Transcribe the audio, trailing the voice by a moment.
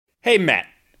Hey, Matt.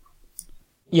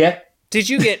 Yeah. Did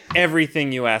you get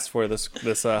everything you asked for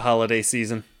this holiday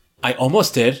season? I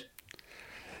almost did.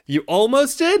 You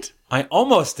almost did? I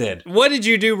almost did. What did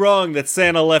you do wrong that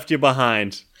Santa left you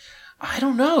behind? I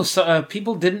don't know. So,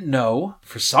 people didn't know,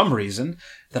 for some reason,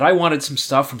 that I wanted some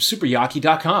stuff from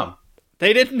SuperYaki.com.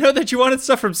 They didn't know that you wanted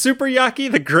stuff from Super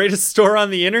Yaki, the greatest store on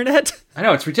the internet? I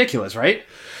know, it's ridiculous, right?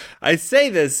 I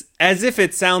say this as if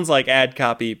it sounds like ad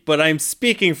copy, but I'm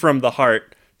speaking from the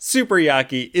heart. Super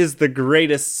Yaki is the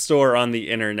greatest store on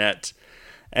the internet.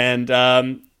 And,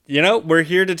 we're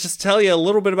here to just tell you a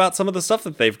little bit about some of the stuff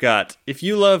that they've got. If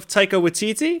you love Taika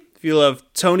Waititi, if you love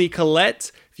Toni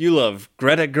Collette, if you love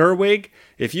Greta Gerwig,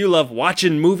 if you love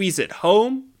watching movies at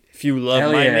home, if you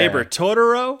love My Neighbor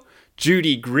Totoro,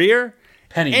 Judy Greer,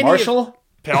 Penny Marshall,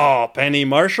 Penny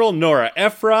Marshall, Nora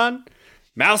Ephron,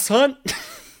 Mouse Hunt,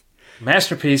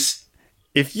 masterpiece.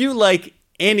 If you like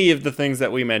any of the things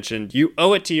that we mentioned, you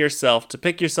owe it to yourself to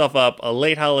pick yourself up a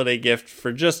late holiday gift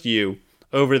for just you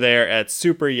over there at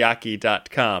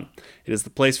superyaki.com. It is the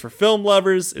place for film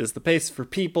lovers. It is the place for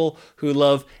people who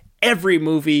love every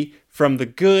movie, from the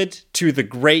good to the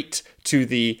great to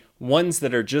the ones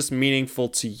that are just meaningful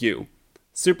to you.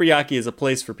 Super Yaki is a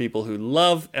place for people who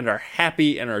love and are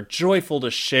happy and are joyful to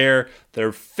share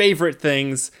their favorite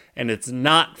things, and it's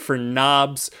not for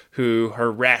knobs who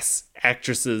harass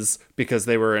actresses because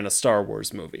they were in a Star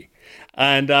Wars movie.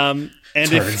 And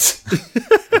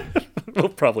we'll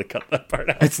probably cut that part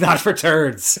out. It's not for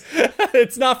turds.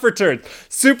 It's not for turds.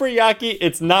 Super Yaki,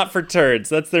 it's not for turds.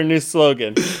 That's their new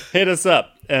slogan. Hit us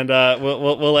up, and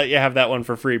we'll let you have that one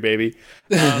for free, baby.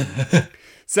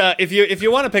 So if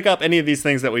you want to pick up any of these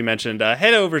things that we mentioned,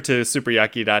 head over to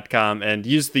superyaki.com and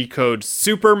use the code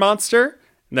SUPERMONSTER.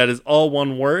 That is all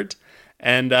one word.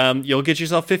 And you'll get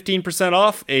yourself 15%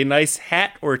 off a nice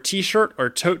hat or t-shirt or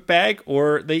tote bag,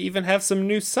 or they even have some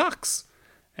new socks.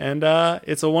 And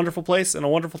it's a wonderful place and a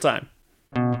wonderful time.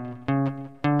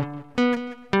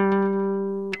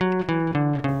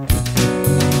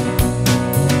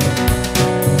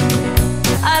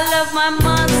 I love my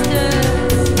monsters,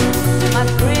 my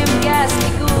grim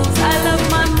ghastly ghouls. I love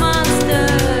my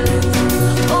monsters,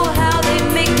 oh how they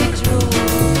make me drool.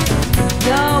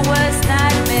 Your worst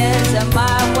nightmares are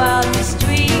my wildest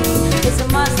dreams, 'cause a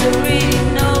monster really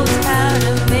knows how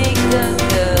to make the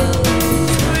girl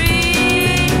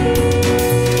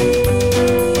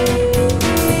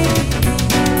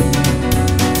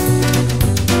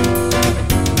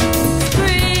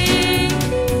scream.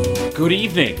 Good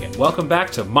evening, and welcome back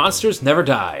to Monsters Never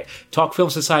Die, Talk Film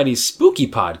Society's spooky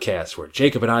podcast, where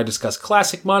Jacob and I discuss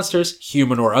classic monsters,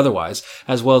 human or otherwise,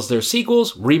 as well as their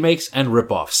sequels, remakes, and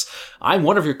ripoffs. I'm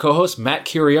one of your co-hosts, Matt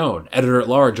Curione,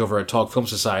 editor-at-large over at Talk Film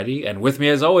Society, and with me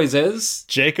as always is...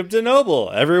 Jacob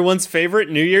DeNoble, everyone's favorite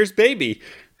New Year's baby.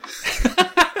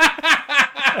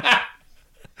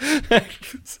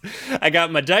 I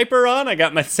got my diaper on, I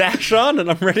got my sash on, and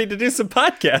I'm ready to do some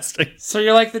podcasting. So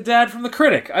you're like the dad from The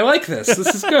Critic. I like this.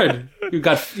 This is good. You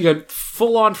got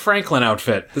full-on Franklin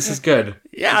outfit. This is good.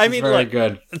 Yeah, this I mean, very look,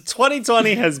 good.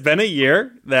 2020 has been a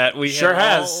year that we Sure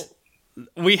has.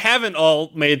 We haven't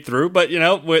all made through, but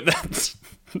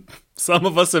some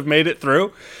of us have made it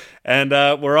through. And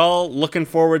we're all looking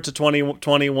forward to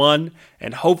 2021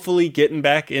 and hopefully getting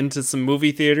back into some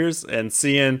movie theaters and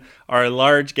seeing our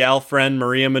large gal friend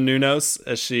Maria Menounos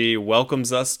as she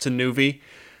welcomes us to Nuvi.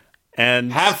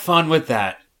 And have fun with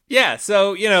that. Yeah,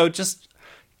 so, just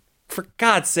for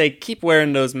God's sake, keep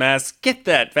wearing those masks. Get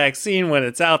that vaccine when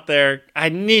it's out there. I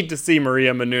need to see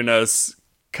Maria Menounos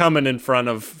coming in front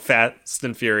of Fast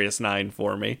and Furious 9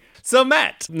 for me. So,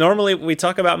 Matt, normally we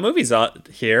talk about movies out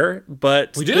here,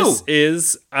 but we do. This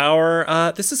is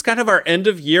kind of our end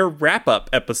of year wrap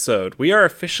up episode. We are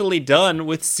officially done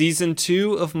with season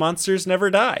 2 of Monsters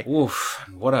Never Die. Oof,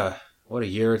 what a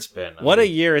year it's been. A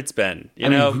year it's been. You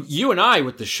know, you and I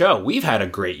with the show, we've had a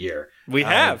great year. We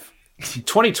have.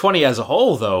 2020 as a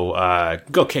whole, though,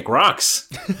 go kick rocks.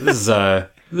 This is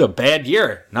a bad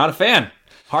year. Not a fan.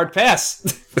 Hard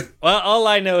pass. Well, all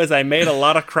I know is I made a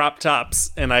lot of crop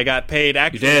tops, and I got paid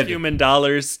actual human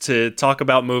dollars to talk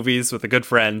about movies with a good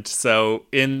friend. So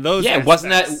in those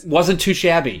aspects, wasn't too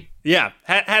shabby. Yeah,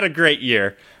 had a great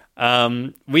year.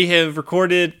 We have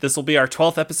recorded, this will be our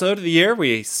 12th episode of the year.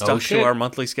 We stuck to our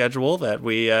monthly schedule that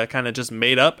we kind of just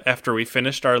made up after we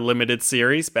finished our limited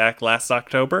series back last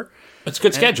October. It's a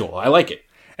good schedule. I like it.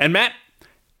 And Matt,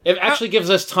 it actually gives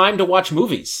us time to watch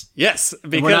movies. Yes,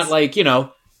 because and we're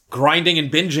not grinding and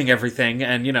binging everything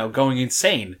and, going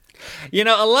insane. You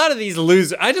know, a lot of these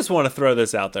loser, I just want to throw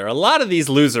this out there. A lot of these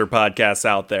loser podcasts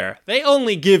out there, they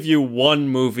only give you one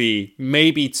movie,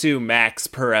 maybe two max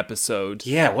per episode.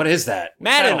 Yeah, what is that?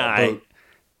 Matt and I,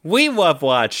 we have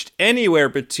watched anywhere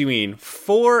between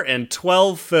 4 and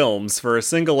 12 films for a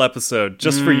single episode,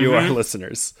 just for you, our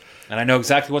listeners. And I know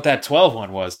exactly what that 12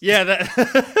 one was. Yeah,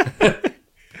 that.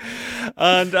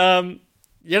 And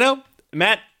you know,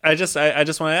 Matt, I just want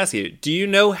to ask you: do you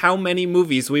know how many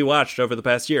movies we watched over the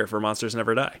past year for Monsters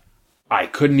Never Die? I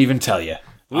couldn't even tell you.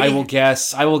 I will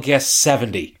guess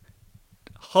 70.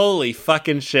 Holy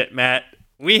fucking shit, Matt!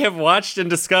 We have watched and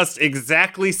discussed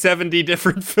exactly 70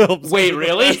 different films. Wait,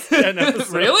 really? 10 episodes.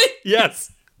 Really?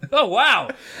 Yes. Oh, wow.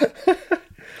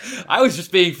 I was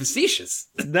just being facetious.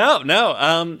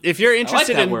 No. If you're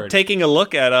interested in taking a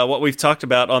look at what we've talked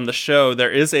about on the show,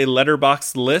 there is a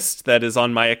letterboxd list that is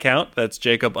on my account. That's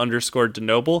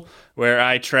Jacob_DeNoble, where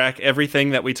I track everything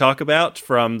that we talk about,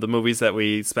 from the movies that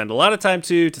we spend a lot of time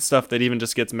to stuff that even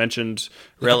just gets mentioned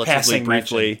relatively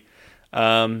briefly.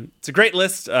 It's a great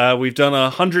list. We've done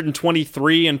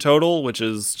 123 in total, which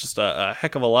is just a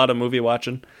heck of a lot of movie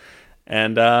watching.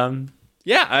 And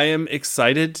yeah, I am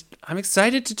excited. I'm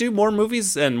excited to do more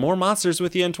movies and more monsters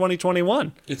with you in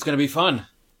 2021. It's going to be fun.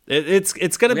 It's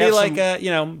going to be like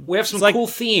we have some cool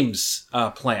themes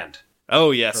planned.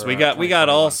 Oh yes, we got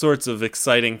all sorts of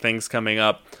exciting things coming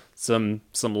up. Some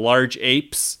large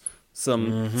apes,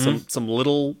 some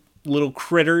little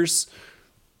critters,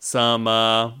 some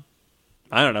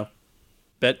I don't know.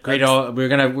 We're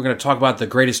gonna talk about the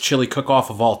greatest chili cook-off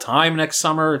of all time next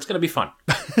summer. It's gonna be fun.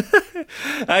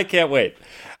 I can't wait.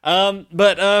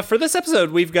 But for this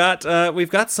episode, we've got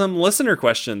some listener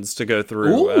questions to go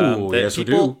through. Ooh, yes, we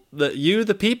do.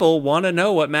 The people want to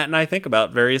know what Matt and I think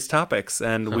about various topics,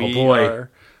 and we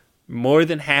are more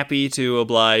than happy to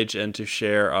oblige and to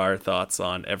share our thoughts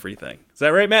on everything. Is that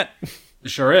right, Matt? It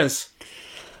sure is.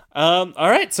 All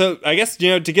right, so I guess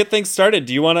to get things started,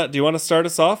 do you want to start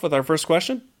us off with our first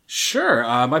question? Sure.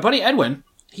 My buddy Edwin,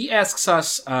 he asks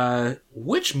us,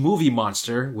 which movie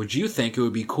monster would you think it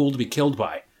would be cool to be killed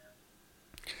by?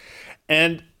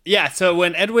 And yeah, so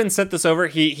when Edwin sent this over,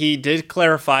 he did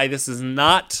clarify this is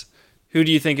not who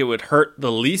do you think it would hurt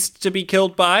the least to be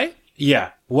killed by?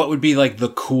 Yeah. What would be like the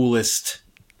coolest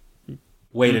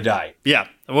way to die? Yeah.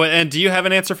 And do you have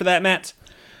an answer for that, Matt?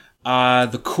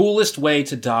 The coolest way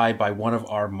to die by one of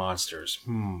our monsters.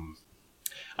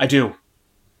 I do.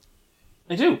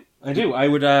 I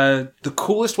would, the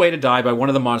coolest way to die by one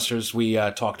of the monsters we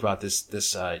talked about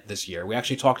this year. We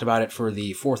actually talked about it for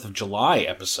the 4th of July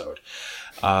episode.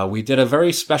 We did a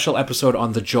very special episode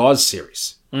on the Jaws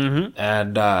series. Mm-hmm.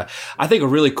 And I think a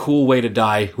really cool way to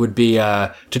die would be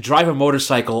to drive a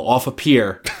motorcycle off a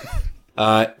pier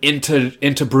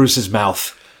into Bruce's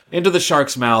mouth. Into the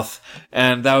shark's mouth,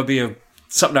 and that would be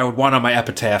something I would want on my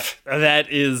epitaph. That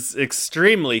is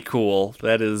extremely cool.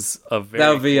 That is a very that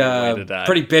would be cool way to die.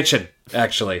 Pretty bitchin',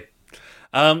 actually.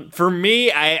 For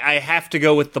me, I have to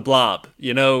go with the Blob.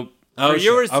 For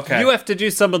yours, you have to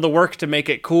do some of the work to make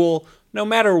it cool. No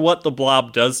matter what the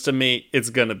Blob does to me, it's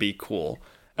gonna be cool.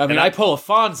 I mean, I pull a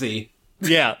Fonzie.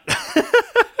 Yeah.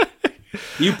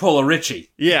 You pull a Richie.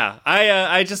 Yeah,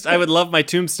 I would love my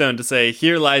tombstone to say,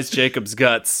 "Here lies Jacob's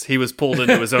guts. He was pulled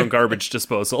into his own garbage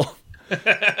disposal."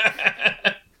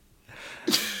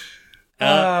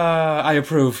 I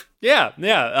approve. Yeah.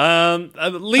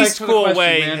 Least cool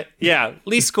way. Man. Yeah,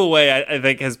 least cool way. I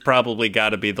think has probably got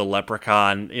to be the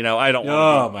leprechaun. I don't.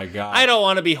 My God. I don't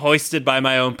want to be hoisted by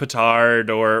my own petard,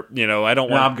 or I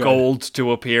don't want gold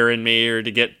to appear in me, or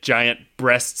to get giant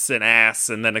breasts and ass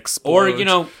and then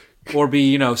explode. Or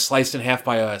be, sliced in half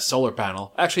by a solar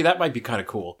panel. Actually, that might be kind of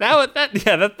cool.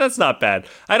 That's not bad.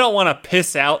 I don't want to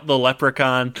piss out the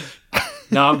leprechaun.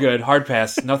 No, I'm good. Hard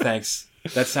pass. No thanks.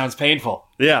 That sounds painful.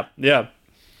 Yeah.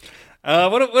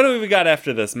 What do we got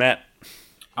after this, Matt?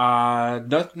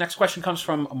 The next question comes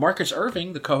from Marcus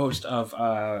Irving, the co-host of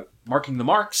Marking the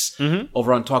Marks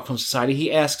over on Talk Film Society.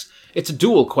 He asks, it's a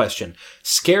dual question.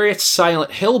 Scariest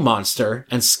Silent Hill monster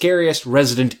and scariest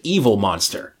Resident Evil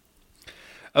monster.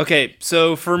 Okay,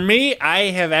 so for me, I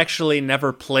have actually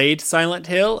never played Silent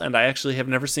Hill, and I actually have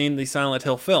never seen the Silent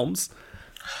Hill films.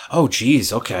 Oh,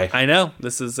 geez, okay. I know.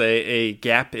 This is a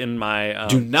gap in my...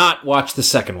 Do not watch the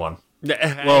second one.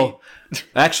 Well,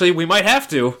 actually, we might have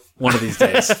to one of these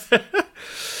days.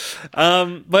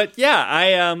 But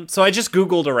yeah, so I just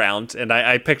Googled around, and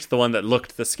I picked the one that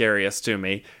looked the scariest to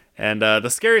me. And the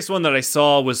scariest one that I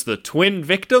saw was the Twin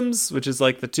Victims, which is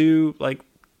like the two,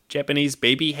 Japanese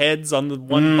baby heads on the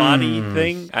one body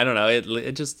thing. I don't know.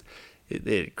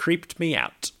 It creeped me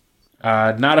out.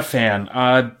 Not a fan.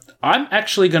 I'm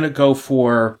actually going to go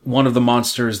for one of the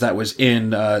monsters that was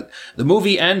in the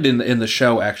movie and in the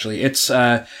show, actually. It's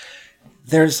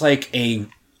there's like a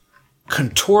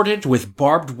contorted with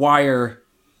barbed wire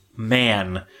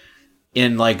man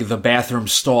in like the bathroom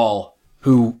stall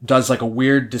who does like a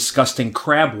weird, disgusting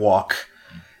crab walk.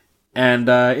 And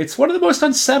it's one of the most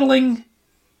unsettling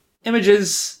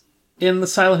images in the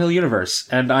Silent Hill universe,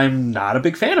 and I'm not a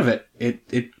big fan of it.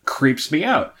 It creeps me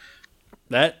out.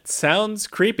 That sounds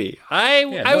creepy.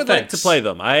 I would like to play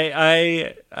them.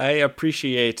 I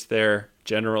appreciate their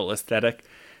general aesthetic.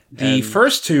 The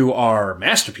first two are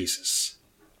masterpieces.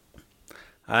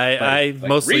 I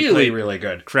mostly really, played really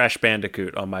good. Crash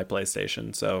Bandicoot on my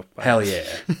PlayStation, so Hell yeah.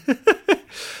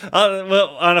 well,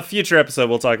 on a future episode,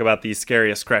 we'll talk about the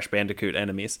scariest Crash Bandicoot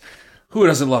enemies. Who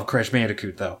doesn't love Crash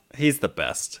Bandicoot, though? He's the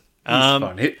best. He's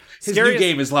fun. His new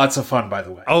game is lots of fun, by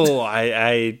the way. Oh,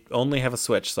 I only have a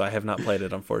Switch, so I have not played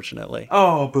it, unfortunately.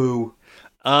 Oh, boo.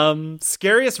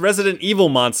 Scariest Resident Evil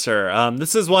monster.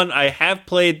 This is one I have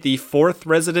played the 4th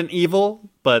Resident Evil,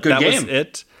 but Good that game. was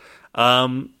it.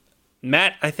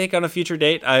 Matt, I think on a future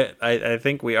date, I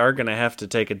think we are going to have to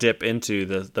take a dip into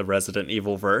the Resident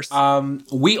Evil verse.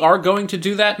 We are going to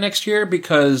do that next year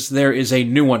because there is a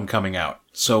new one coming out.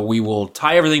 So we will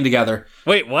tie everything together.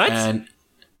 Wait, what? And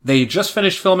they just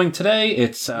finished filming today.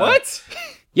 It's what?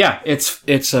 Yeah, it's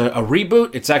a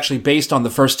reboot. It's actually based on the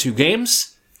first 2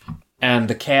 games, and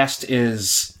the cast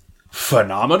is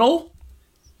phenomenal.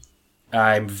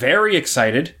 I'm very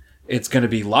excited. It's going to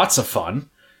be lots of fun.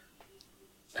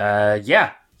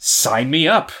 Yeah, sign me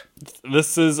up.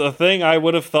 This is a thing I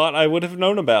would have thought I would have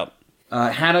known about.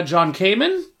 Hannah John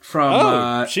Kamen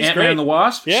from she's Ant-Man great. and the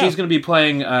Wasp. Yeah. She's going to be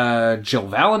playing Jill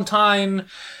Valentine.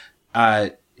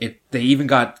 They even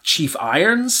got Chief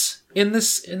Irons in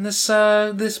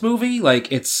this movie.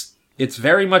 Like it's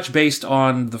very much based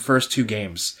on the first 2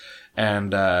 games.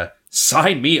 And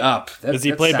sign me up. Is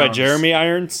he played by Jeremy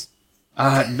Irons?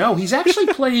 No, he's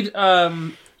actually played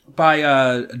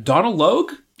by Donald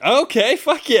Logue. Okay,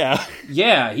 fuck yeah.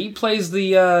 Yeah, he plays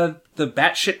the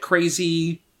batshit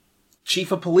crazy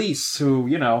chief of police who,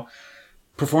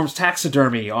 performs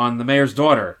taxidermy on the mayor's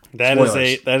daughter. That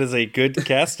Spoilers. is a good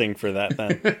casting for that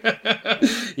then.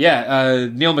 Yeah,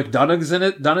 Neil McDonough's in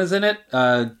it. Donna's in it.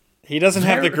 He doesn't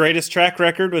have the greatest track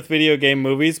record with video game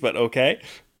movies, but okay.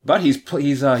 But he's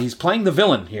playing the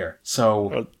villain here.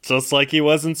 So Just like he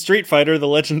was in Street Fighter: The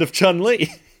Legend of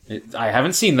Chun-Li. I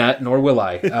haven't seen that, nor will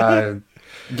I.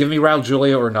 Give me Raul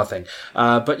Julia or nothing.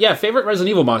 But yeah, favorite Resident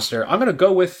Evil monster. I'm gonna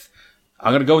go with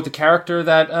the character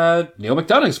that Neil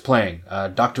McDonough's playing,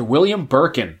 Dr. William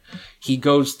Birkin. He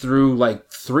goes through like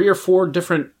 3 or 4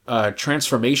 different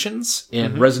transformations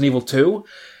in Resident Evil 2,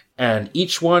 and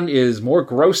each one is more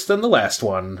gross than the last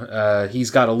one.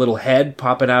 He's got a little head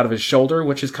popping out of his shoulder,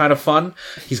 which is kind of fun.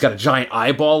 He's got a giant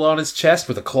eyeball on his chest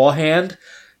with a claw hand.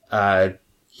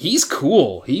 He's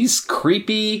cool. He's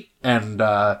creepy and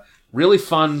really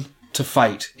fun to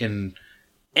fight in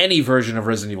any version of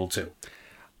Resident Evil 2.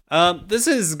 This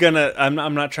is I'm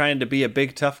not trying to be a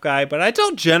big tough guy, but I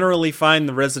don't generally find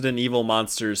the Resident Evil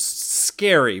monsters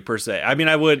scary per se. I mean,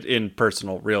 I would in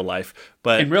personal real life,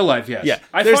 but In real life, yes. Yeah,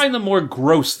 I find them more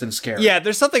gross than scary. yeah,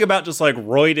 there's something about just like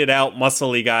roided out,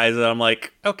 muscly guys that I'm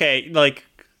like, okay, like,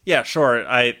 yeah, sure,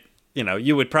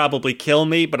 you would probably kill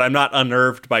me, but I'm not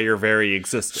unnerved by your very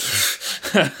existence.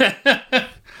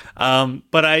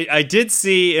 But I did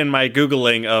see in my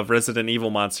Googling of Resident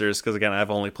Evil monsters, because again, I've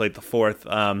only played the 4th.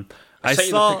 I sent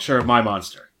you saw the picture of my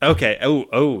monster. Okay.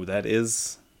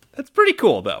 That's pretty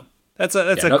cool though. That's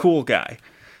a cool guy.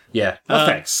 Yeah. No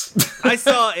thanks. I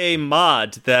saw a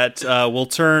mod that will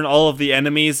turn all of the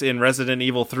enemies in Resident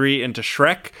Evil 3 into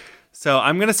Shrek. So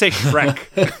I'm gonna say Shrek.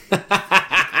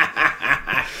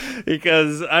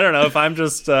 Because I don't know if I'm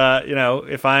just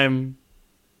if I'm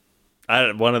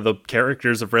one of the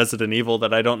characters of Resident Evil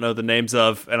that I don't know the names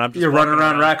of, and I'm just You're running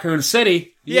around Raccoon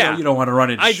City. Yeah. You don't want to run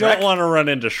into Shrek. I don't want to run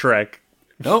into Shrek.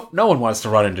 Nope, no one wants to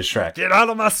run into Shrek. Get out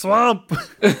of my swamp.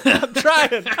 I'm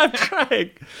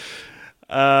trying.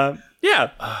 Yeah.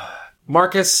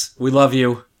 Marcus, we love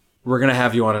you. We're going to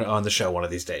have you on the show one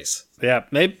of these days. Yeah,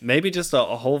 maybe just a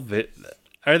whole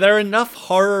Are there enough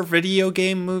horror video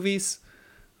game movies?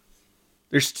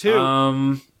 There's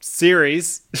 2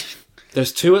 series.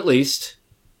 There's 2 at least.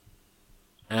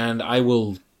 And I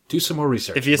will do some more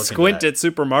research. If you squint at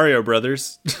Super Mario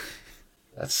Brothers.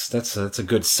 That's a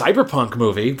good cyberpunk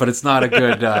movie, but it's not a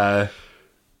good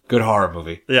good horror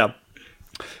movie. Yeah.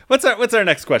 What's our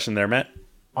next question there, Matt?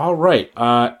 All right.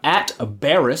 At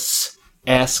Barris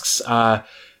asks,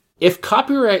 if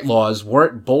copyright laws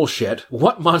weren't bullshit,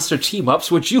 what monster team-ups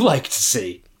would you like to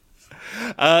see?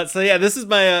 This is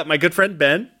my good friend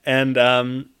Ben, and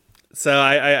so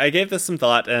I gave this some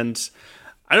thought, and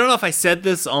I don't know if I said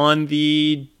this on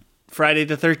the Friday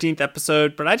the 13th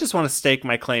episode, but I just want to stake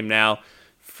my claim now.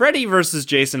 Freddy versus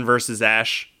Jason versus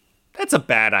Ash, that's a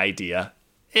bad idea.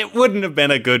 It wouldn't have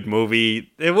been a good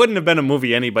movie. It wouldn't have been a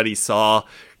movie anybody saw.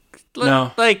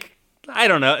 No. Like, I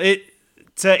don't know.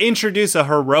 To introduce a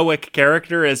heroic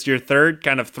character as your third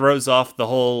kind of throws off the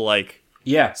whole, like,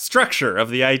 Yeah. structure of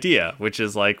the idea, which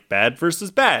is, like, bad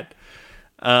versus bad.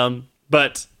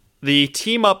 But the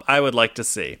team up I would like to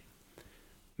see.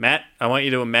 Matt, I want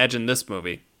you to imagine this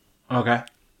movie. Okay.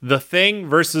 The Thing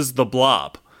versus the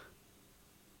Blob.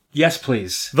 Yes,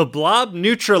 please. The Blob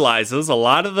neutralizes a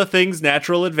lot of the Thing's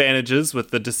natural advantages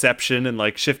with the deception and,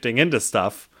 like, shifting into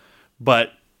stuff.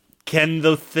 But can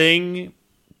the Thing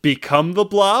become the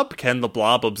Blob? Can the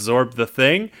Blob absorb the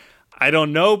Thing? I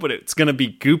don't know, but it's going to be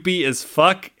goopy as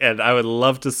fuck, and I would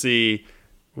love to see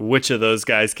which of those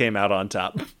guys came out on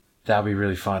top. That'd be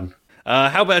really fun.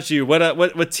 How about you?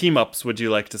 What team-ups would you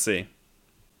like to see?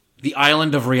 The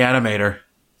Island of Reanimator.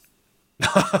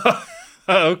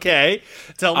 Okay,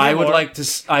 tell me I more. would like to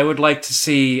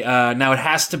see. Now it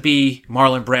has to be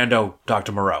Marlon Brando,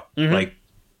 Dr. Moreau, like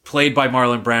played by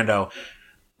Marlon Brando.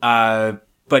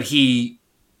 But he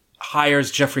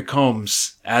hires Jeffrey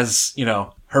Combs as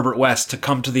Herbert West to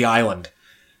come to the island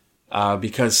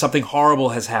because something horrible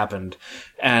has happened,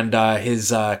 and his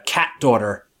cat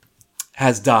daughter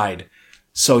has died.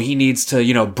 So he needs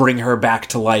to bring her back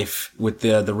to life with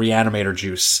the reanimator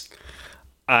juice.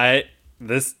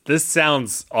 This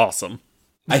sounds awesome.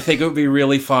 I think it would be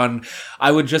really fun.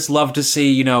 I would just love to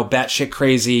see, batshit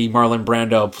crazy Marlon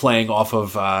Brando playing off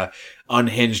of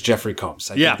unhinged Jeffrey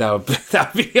Combs. I think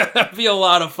that'd be a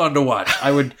lot of fun to watch.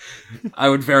 I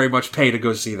would very much pay to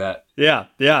go see that. Yeah.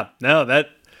 No,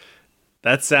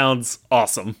 that sounds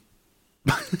awesome.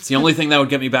 It's the only thing that would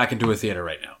get me back into a theater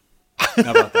right now.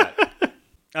 How about that?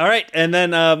 All right, and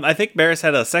then I think Barris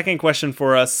had a second question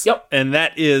for us. Yep. And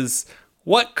that is,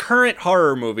 what current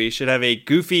horror movie should have a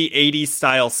goofy 80s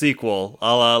style sequel,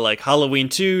 a la like Halloween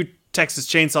 2, Texas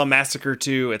Chainsaw Massacre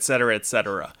 2, etc.,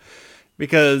 etc.?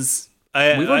 Because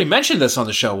we've already mentioned this on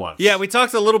the show once. Yeah, we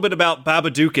talked a little bit about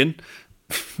Babadookin,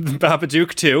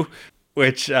 Babadook 2,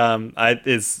 which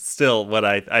is still what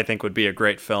I think would be a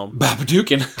great film.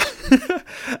 Babadookin.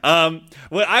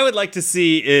 What I would like to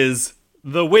see is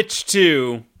The Witch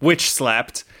 2, Witch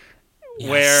Slapped,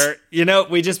 where,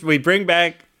 we bring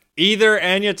back either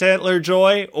Anya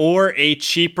Taylor-Joy or a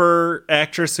cheaper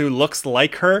actress who looks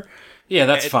like her. Yeah,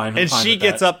 that's fine. And she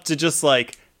gets up to just,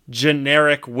 like,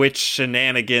 generic witch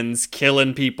shenanigans,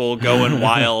 killing people, going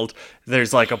wild.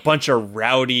 There's, like, a bunch of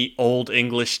rowdy old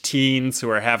English teens who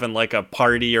are having, like, a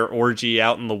party or orgy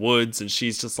out in the woods, and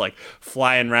she's just, like,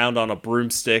 flying around on a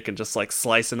broomstick and just, like,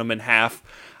 slicing them in half.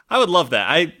 I would love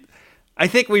that. I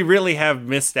think we really have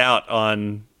missed out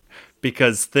on,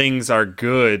 because things are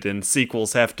good and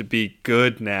sequels have to be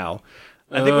good now.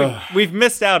 I think we've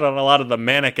missed out on a lot of the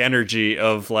manic energy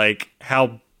of, like,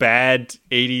 how bad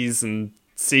 80s and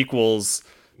sequels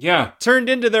turned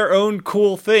into their own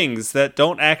cool things that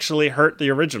don't actually hurt the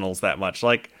originals that much.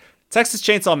 Like, Texas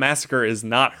Chainsaw Massacre is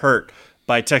not hurt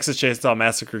by Texas Chainsaw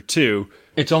Massacre 2.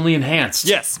 It's only enhanced.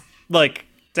 Yes. Like,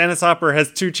 Dennis Hopper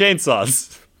has 2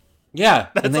 chainsaws. Yeah,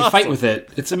 and they fight with it.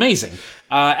 It's amazing.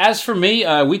 As for me,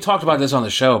 we talked about this on the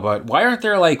show, but why aren't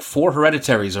there like 4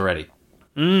 Hereditaries already?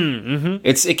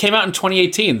 It came out in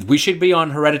 2018. We should be on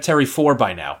Hereditary 4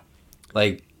 by now.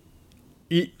 Like,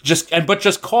 just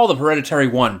call them Hereditary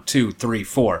 1, 2, 3,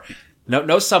 4.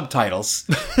 No subtitles.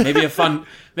 Maybe a fun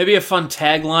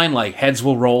tagline like "Heads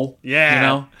will roll."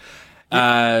 Yeah,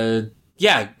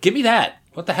 yeah. Give me that.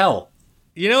 What the hell?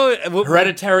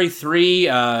 Hereditary 3,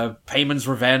 Payman's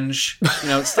Revenge,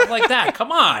 stuff like that. Come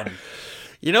on.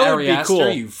 It would be Ari cool.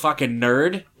 Aster, you fucking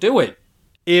nerd. Do it.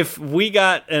 If we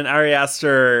got an Ari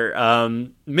Aster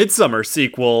Midsummer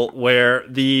sequel where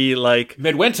the, like...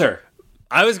 Midwinter.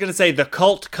 I was going to say the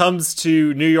cult comes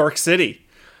to New York City.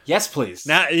 Yes, please.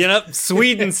 Now,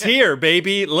 Sweden's here,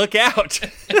 baby. Look out.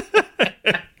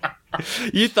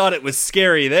 You thought it was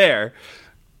scary there.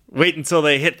 Wait until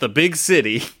they hit the big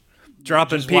city.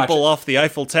 Dropping Just people off the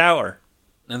Eiffel Tower.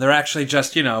 And they're actually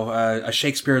just, a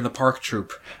Shakespeare in the Park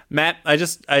troupe. Matt, I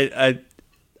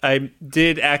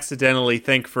did accidentally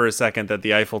think for a second that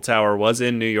the Eiffel Tower was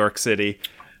in New York City.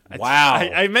 Wow.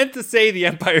 I meant to say the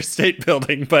Empire State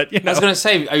Building, but, I was going to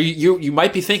say, you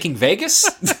might be thinking Vegas?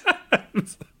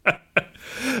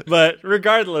 But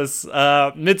regardless,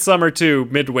 Midsummer 2,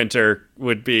 Midwinter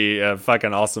would be a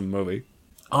fucking awesome movie.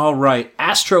 All right.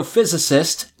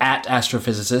 Astrophysicist, at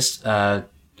astrophysicist,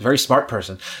 very smart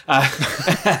person,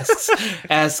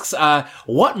 asks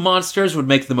what monsters would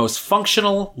make the most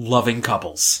functional, loving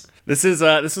couples? This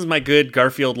is my good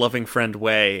Garfield loving friend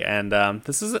Way, and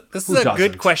this is a doesn't?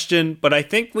 good question, but I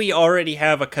think we already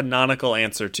have a canonical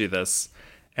answer to this,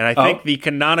 and I think the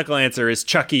canonical answer is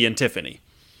Chucky and Tiffany.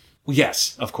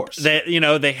 Yes, of course.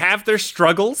 They have their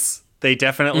struggles. They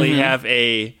definitely have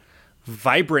a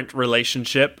vibrant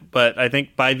relationship, but I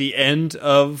think by the end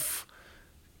of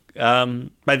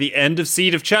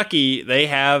Seed of Chucky, they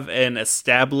have an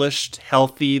established,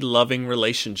 healthy, loving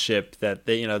relationship that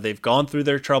they've gone through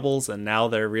their troubles and now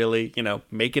they're really,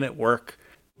 making it work.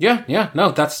 Yeah.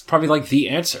 No, that's probably like the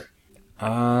answer.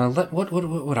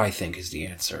 What I think is the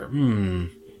answer?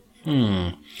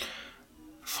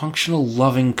 Functional,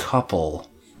 loving couple.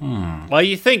 Well,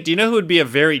 do you know who would be a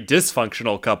very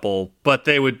dysfunctional couple, but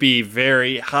they would be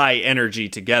very high energy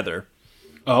together?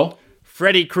 Oh?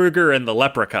 Freddy Krueger and the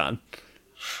Leprechaun.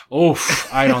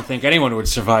 Oof, I don't think anyone would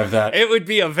survive that. It would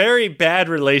be a very bad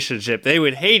relationship. They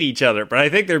would hate each other, but I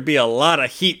think there'd be a lot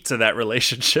of heat to that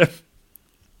relationship.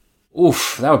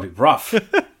 Oof, that would be rough.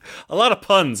 A lot of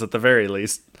puns at the very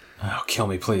least. Oh, kill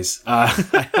me, please. I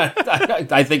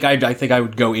think I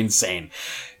would go insane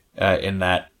in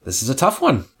that. This is a tough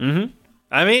one. Mm-hmm.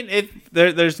 I mean,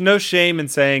 there's no shame in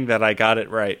saying that I got it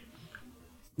right.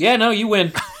 Yeah, no, you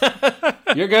win.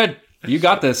 You're good. You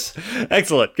got this.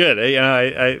 Excellent. Good.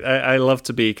 I love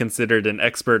to be considered an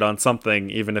expert on something,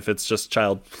 even if it's just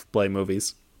child play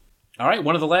movies. All right.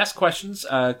 One of the last questions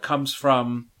comes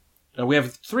from... we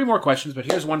have 3 more questions, but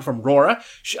here's one from Rora.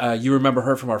 You remember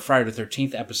her from our Friday the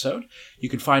 13th episode. You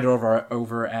can find her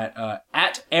over at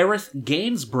Aerith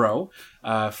Gainsborough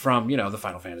from, the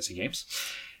Final Fantasy games.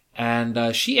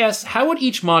 And she asks, how would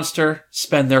each monster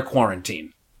spend their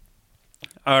quarantine?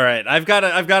 All right, I've got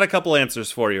a couple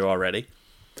answers for you already.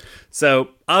 So,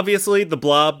 obviously, the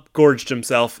Blob gorged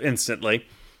himself instantly.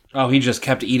 Oh, he just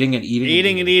kept eating and eating.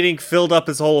 Eating and eating, filled up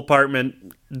his whole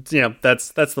apartment.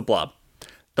 That's the Blob.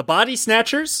 The Body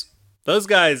Snatchers, those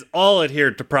guys all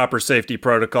adhered to proper safety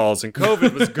protocols, and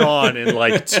COVID was gone in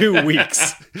like 2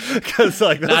 weeks.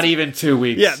 Not even 2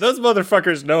 weeks. Yeah, those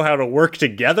motherfuckers know how to work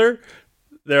together.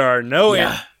 There are no...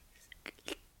 Yeah.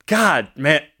 God,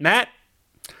 man, Matt...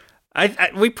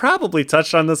 we probably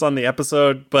touched on this on the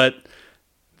episode, but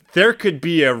there could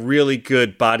be a really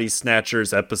good Body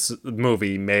Snatchers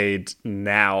movie made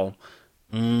now,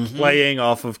 playing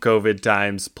off of COVID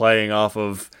times, playing off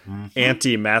of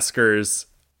anti-maskers.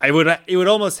 It would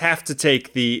almost have to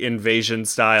take the Invasion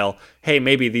style. Hey,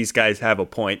 maybe these guys have a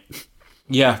point.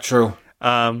 Yeah, true.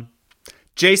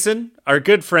 Jason, our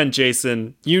good friend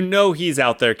Jason, he's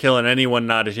out there killing anyone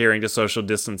not adhering to social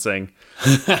distancing.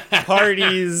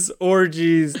 Parties,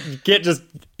 orgies,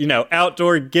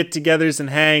 outdoor get-togethers and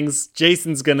hangs.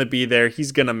 Jason's going to be there.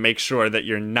 He's going to make sure that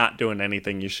you're not doing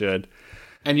anything you should.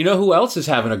 And you know who else is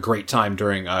having a great time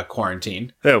during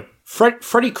quarantine? Who?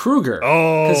 Freddy Krueger.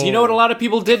 Oh. Because you know what a lot of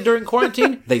people did during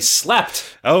quarantine? They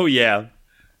slept. Oh, yeah.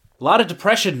 A lot of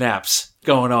depression naps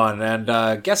going on.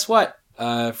 And guess what?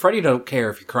 Freddy don't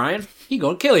care if you're crying. He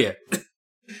gonna kill you.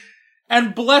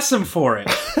 And bless him for it.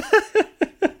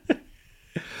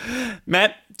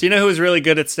 Matt, do you know who's really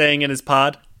good at staying in his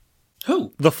pod?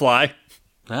 Who? The Fly.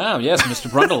 Oh, yes,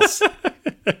 Mr. Brundles.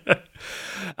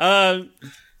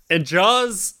 And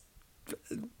Jaws,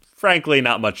 frankly,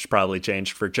 not much probably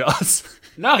changed for Jaws.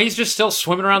 No, he's just still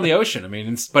swimming around the ocean. I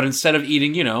mean, but instead of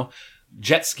eating, water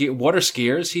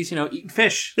skiers, he's, eating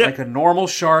fish like a normal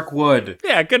shark would.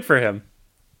 Yeah, good for him.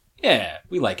 Yeah,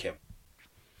 we like him.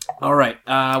 All right,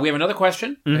 we have another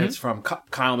question. It's from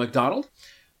Kyle McDonald.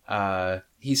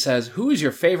 He says, who is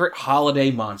your favorite holiday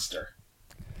monster?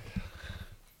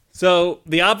 So,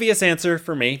 the obvious answer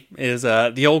for me is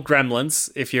the old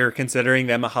Gremlins, if you're considering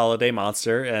them a holiday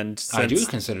monster. And since I do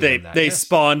consider them that, they yes.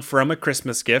 spawned from a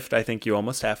Christmas gift, I think you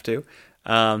almost have to.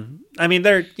 I mean,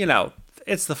 they're,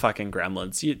 it's the fucking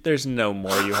Gremlins. There's no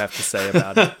more you have to say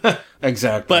about it.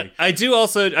 Exactly. But I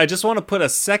just want to put a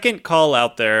second call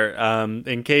out there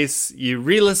in case you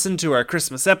re-listen to our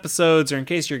Christmas episodes or in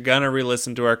case you're going to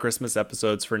re-listen to our Christmas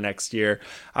episodes for next year.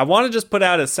 I want to just put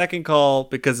out a second call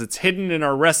because it's hidden in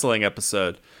our wrestling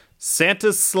episode.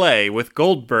 Santa's Sleigh with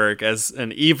Goldberg as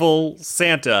an evil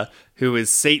Santa who is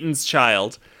Satan's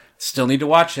child. Still need to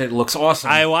watch it. It looks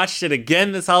awesome. I watched it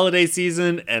again this holiday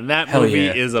season, and that movie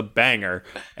is a banger.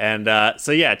 And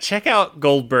so, yeah, check out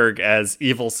Goldberg as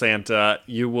Evil Santa.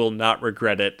 You will not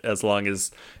regret it as long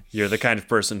as you're the kind of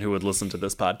person who would listen to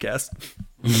this podcast.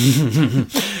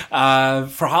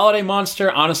 For Holiday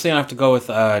Monster, honestly, I have to go with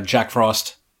Jack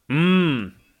Frost.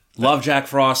 Love Love Jack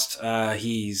Frost.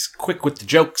 He's quick with the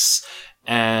jokes,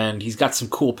 and he's got some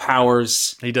cool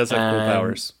powers. He does have cool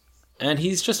powers. And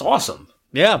he's just awesome.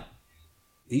 Yeah.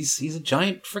 He's a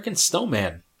giant freaking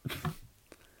snowman.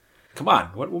 Come on,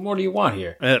 what more do you want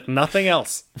here? Nothing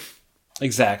else.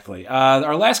 Exactly.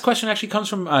 Our last question actually comes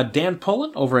from Dan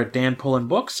Pullen over at Dan Pullen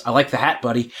Books. I like the hat,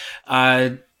 buddy.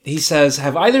 He says,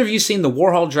 have either of you seen the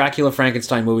Warhol Dracula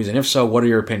Frankenstein movies? And if so, what are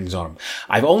your opinions on them?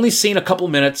 I've only seen a couple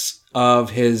minutes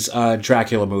of his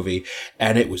Dracula movie,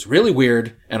 and it was really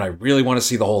weird, and I really want to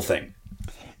see the whole thing.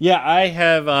 Yeah, I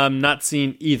have not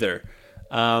seen either.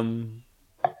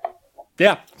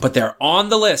 Yeah. But they're on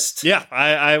the list. Yeah,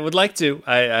 I would like to.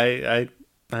 I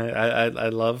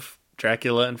love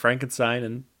Dracula and Frankenstein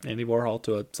and Andy Warhol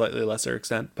to a slightly lesser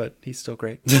extent, but he's still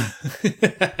great.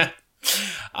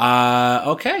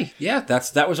 Okay. Yeah,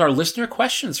 that was our listener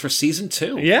questions for season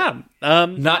 2. Yeah.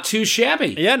 Not too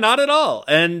shabby. Yeah, not at all.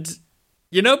 And,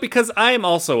 because I am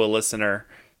also a listener,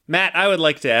 Matt, I would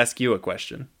like to ask you a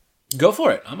question. Go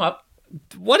for it. I'm up.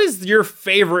 What is your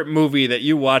favorite movie that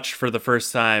you watched for the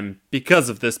first time because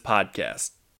of this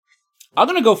podcast? I'm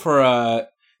going to go for a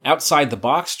outside the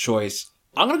box choice.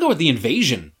 I'm going to go with The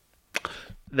Invasion.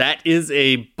 That is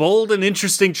a bold and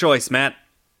interesting choice, Matt.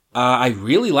 I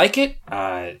really like it.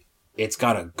 It's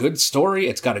got a good story.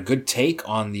 It's got a good take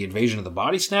on the invasion of the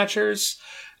Body Snatchers.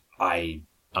 I'm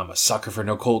a sucker for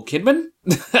Nicole Kidman.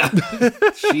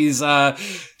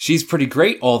 She's pretty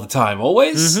great all the time,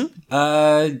 always.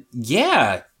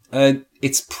 Mm-hmm.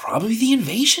 It's probably The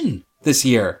Invasion this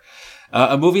year.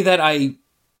 A movie that I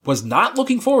was not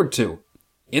looking forward to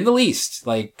in the least.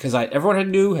 Because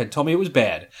everyone had told me it was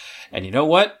bad. And you know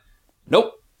what?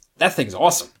 Nope. That thing's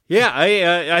awesome. Yeah,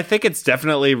 I think it's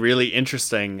definitely really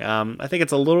interesting. I think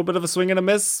it's a little bit of a swing and a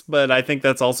miss, but I think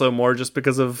that's also more just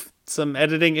because of some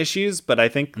editing issues. But I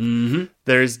think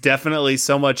there's definitely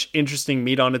so much interesting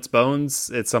meat on its bones.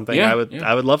 It's something I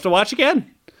would love to watch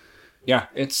again. Yeah,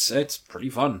 it's pretty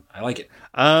fun. I like it.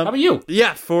 How about you?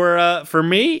 Yeah, for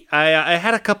me, I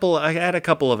had a couple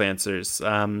of answers.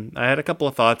 I had a couple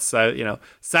of thoughts.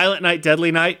 Silent Night,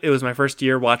 Deadly Night. It was my first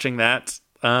year watching that.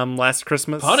 Last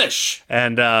Christmas. Punish!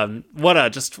 And what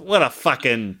a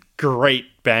fucking great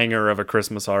banger of a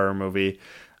Christmas horror movie.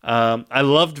 I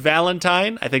loved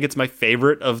Valentine. I think it's my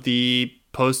favorite of the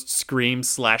post-Scream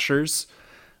slashers.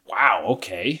 Wow,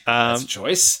 okay. That's a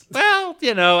choice. Well,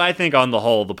 I think on the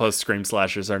whole, the post-Scream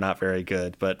slashers are not very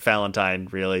good, but Valentine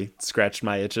really scratched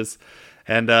my itches.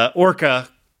 And Orca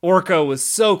was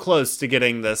so close to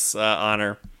getting this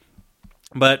honor.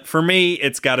 But for me,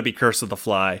 it's got to be Curse of the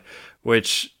Fly,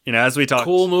 which, as we talked...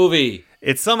 Cool movie.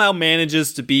 It somehow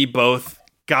manages to be both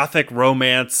gothic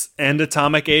romance and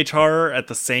atomic age horror at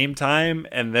the same time,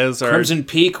 and those are... Crimson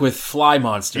Peak with fly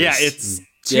monsters. Yeah, it's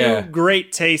two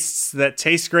great tastes that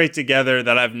taste great together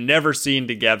that I've never seen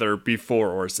together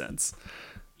before or since.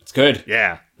 It's good.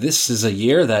 Yeah. This is a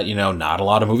year that, not a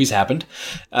lot of movies happened,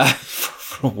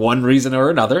 for one reason or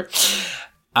another.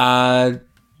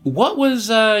 What was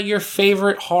your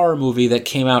favorite horror movie that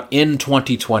came out in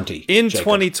 2020? In Jacob?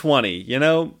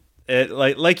 2020,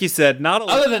 like you said, not a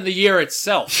lot. Other than the year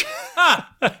itself.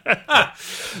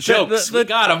 Jokes, we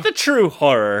got them. The true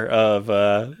horror of,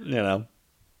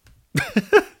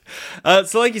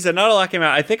 So like you said, not a lot came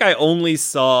out. I think I only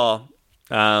saw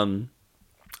a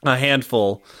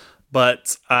handful,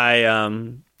 but I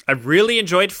really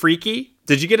enjoyed Freaky.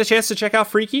 Did you get a chance to check out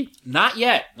Freaky? Not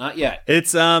yet.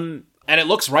 It's and it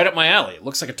looks right up my alley. It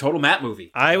looks like a total Matt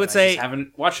movie. I would say I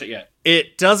haven't watched it yet.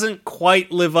 It doesn't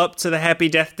quite live up to the Happy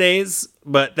Death Days,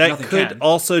 but that could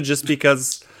also just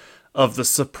because of the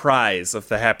surprise of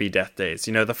the Happy Death Days.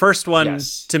 The first one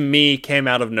to me came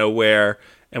out of nowhere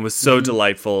and was so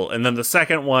delightful, and then the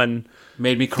second one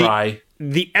made me cry.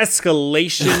 The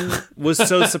escalation was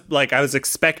so I was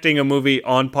expecting a movie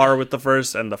on par with the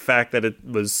first, and the fact that it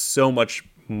was so much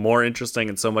more interesting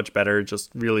and so much better just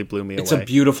really blew me away. It's a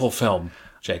beautiful film,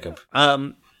 Jacob.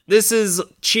 This is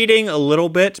cheating a little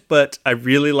bit, but I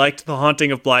really liked The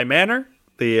Haunting of Bly Manor,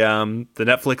 the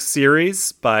Netflix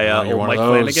series by old Mike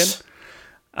Flanagan.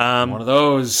 One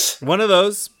of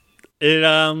those.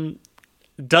 It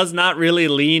does not really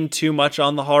lean too much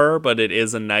on the horror, but it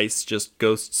is a nice just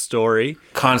ghost story.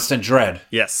 Constant dread.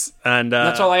 Yes. And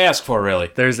that's all I ask for,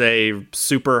 really. There's a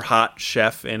super hot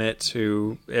chef in it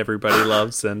who everybody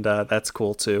loves, and that's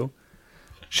cool too.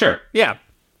 Sure. Yeah.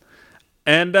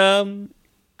 And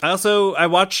I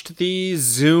watched the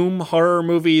Zoom horror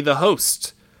movie The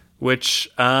Host,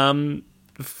 which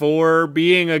for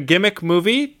being a gimmick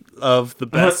movie of the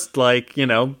best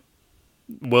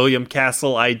William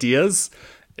Castle ideas,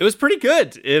 it was pretty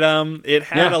good. It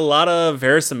had a lot of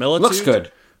verisimilitude. Looks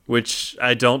good. which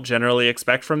I don't generally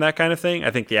expect from that kind of thing. I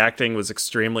think the acting was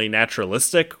extremely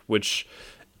naturalistic, which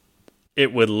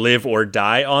it would live or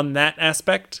die on that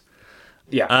aspect.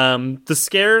 Yeah. The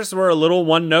scares were a little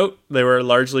one note. They were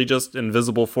largely just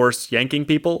invisible force yanking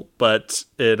people, but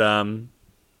it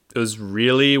was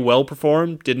really well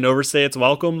performed, didn't overstay its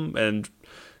welcome, and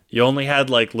you only had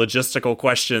like logistical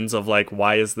questions of like,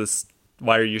 why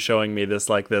are you showing me this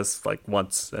like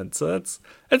once? And so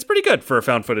it's pretty good for a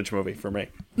found footage movie for me.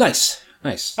 Nice.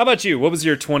 How about you? What was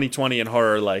your 2020 in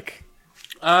horror like?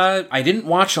 I didn't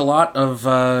watch a lot of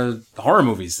horror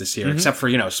movies this year, except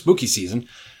for, spooky season.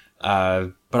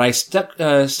 But I stuck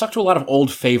to a lot of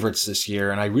old favorites this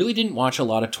year, and I really didn't watch a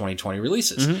lot of 2020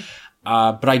 releases.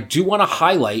 But I do want to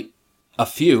highlight a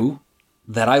few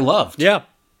that I loved. Yeah.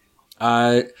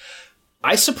 I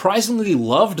surprisingly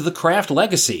loved The Craft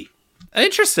Legacy.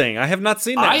 Interesting. I have not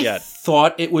seen that yet. I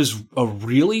thought it was a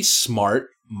really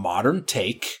smart, modern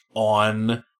take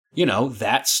on,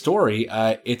 that story.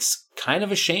 It's kind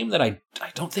of a shame that I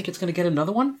don't think it's going to get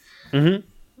another one.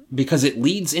 Because it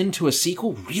leads into a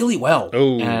sequel really well.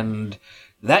 Oh. And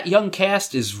that young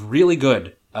cast is really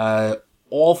good.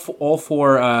 All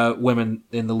four women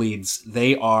in the leads,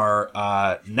 they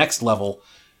are next level.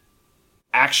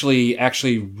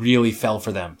 Actually really fell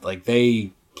for them. Like,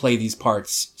 they play these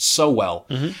parts so well.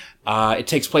 It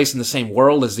takes place in the same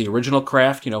world as the original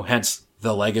Craft, hence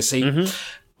the legacy.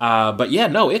 But yeah,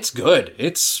 no, it's good.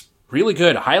 It's really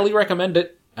good. Highly recommend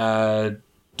it.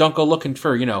 Don't go looking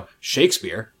for,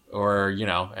 Shakespeare or,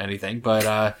 anything,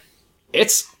 but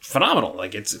it's phenomenal.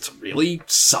 Like, it's a really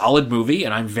solid movie,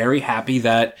 and I'm very happy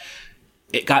that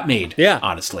it got made. Yeah,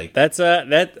 honestly. That's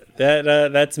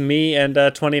that's me and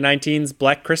 2019's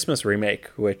Black Christmas remake,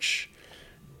 which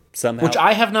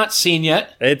I have not seen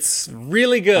yet. It's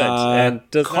really good. And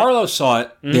Carlos saw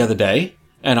it the other day,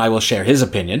 and I will share his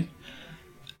opinion.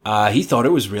 He thought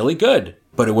it was really good,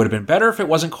 but it would have been better if it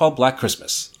wasn't called Black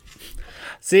Christmas.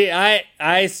 See,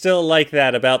 I still like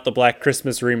that about the Black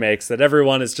Christmas remakes, that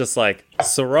everyone is just like,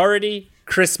 sorority,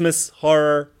 Christmas,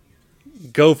 horror,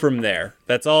 go from there.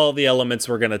 That's all the elements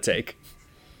we're going to take.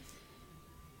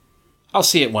 I'll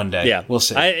see it one day. Yeah, we'll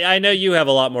see. I know you have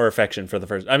a lot more affection for the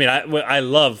first. I mean, I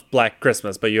love Black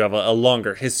Christmas, but you have a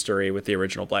longer history with the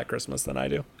original Black Christmas than I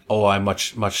do. Oh, I'm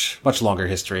much longer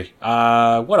history.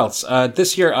 What else?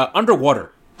 This year,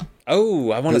 Underwater. Oh,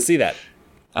 I want to see that.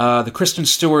 The Kristen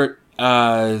Stewart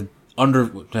underwater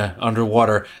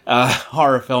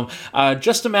horror film.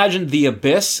 Just imagine The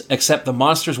Abyss, except the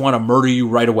monsters want to murder you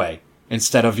right away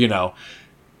instead of,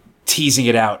 teasing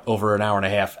it out over an hour and a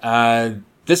half.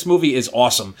 This movie is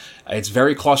awesome. It's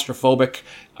very claustrophobic.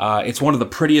 It's one of the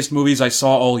prettiest movies I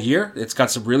saw all year. It's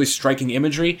got some really striking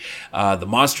imagery. The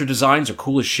monster designs are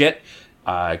cool as shit.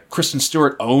 Kristen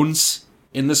Stewart owns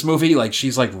in this movie. Like,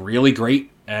 she's like really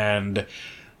great. And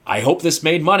I hope this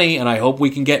made money, and I hope we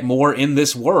can get more in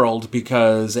this world,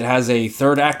 because it has a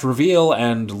third act reveal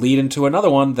and lead into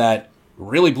another one that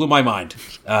really blew my mind.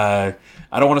 I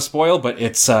don't want to spoil, but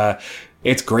it's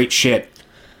great shit.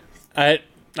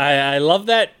 I love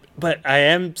that, but I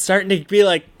am starting to be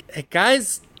like, hey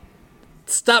guys,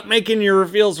 stop making your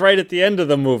reveals right at the end of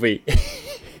the movie.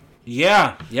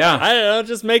 Yeah. I don't know,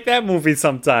 just make that movie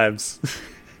sometimes.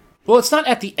 Well, it's not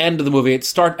at the end of the movie.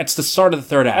 It's the start of the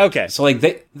third act. Okay. So,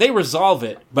 like, they resolve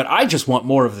it, but I just want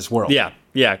more of this world. Yeah,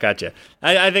 gotcha.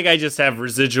 I think I just have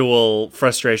residual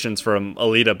frustrations from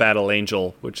Alita Battle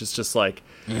Angel, which is just like,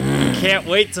 can't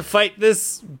wait to fight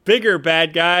this bigger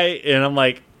bad guy, and I'm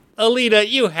like, Alita,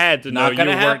 you had to know you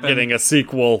weren't getting a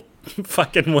sequel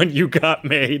fucking when you got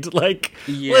made. Like,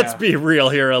 let's be real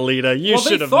here, Alita. You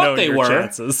should have known your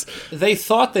chances. They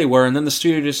thought they were, and then the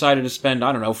studio decided to spend,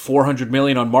 I don't know, $400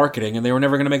 million on marketing, and they were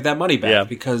never going to make that money back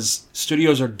because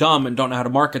studios are dumb and don't know how to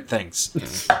market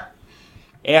things.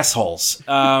 Assholes.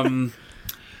 Another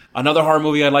horror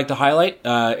movie I'd like to highlight.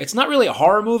 It's not really a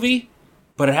horror movie,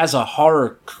 but it has a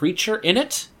horror creature in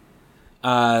it.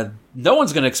 No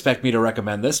one's going to expect me to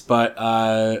recommend this, but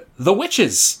The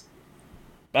Witches.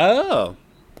 Oh.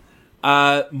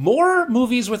 More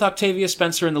movies with Octavia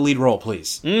Spencer in the lead role,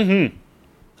 please. Mm-hmm.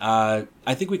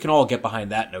 I think we can all get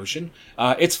behind that notion.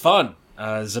 It's fun.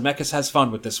 Zemeckis has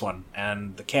fun with this one,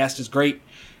 and the cast is great.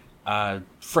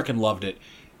 Frickin' loved it.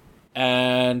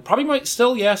 And probably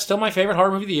still my favorite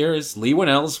horror movie of the year is Leigh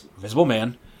Whannell's Invisible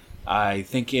Man. I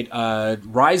think it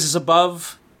rises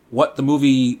above what the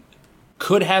movie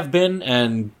could have been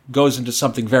and goes into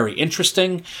something very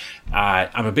interesting.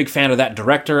 I'm a big fan of that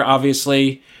director,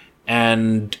 obviously,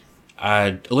 and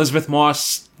Elizabeth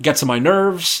Moss gets on my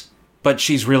nerves, but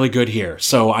she's really good here,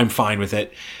 so I'm fine with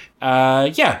it.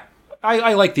 I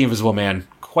like The Invisible Man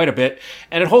quite a bit,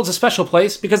 and it holds a special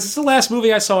place because it's the last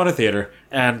movie I saw in a theater.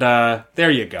 And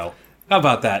there you go. How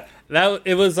about that?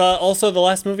 It was also the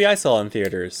last movie I saw in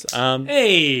theaters.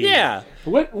 Hey! Yeah.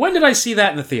 When did I see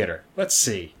that in the theater? Let's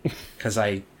see. Because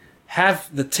I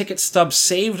have the ticket stub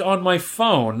saved on my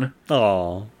phone.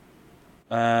 Oh.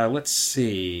 Let's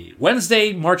see.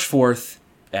 Wednesday, March 4th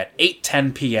at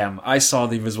 8:10 p.m. I saw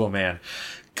The Invisible Man.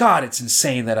 God, it's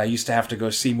insane that I used to have to go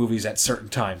see movies at certain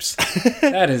times.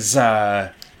 That is,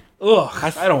 I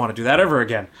don't want to do that ever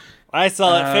again. I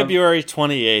saw it February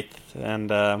 28th,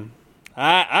 and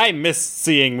I miss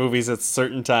seeing movies at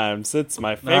certain times. It's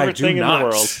my favorite thing in the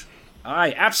world.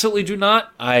 I absolutely do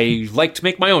not. I like to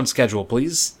make my own schedule,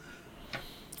 please.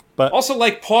 But also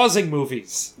like pausing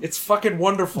movies. It's fucking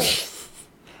wonderful.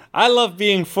 I love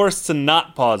being forced to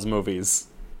not pause movies.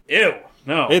 Ew.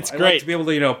 No. It's I great. like to be able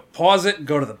to, pause it and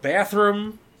go to the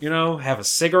bathroom, have a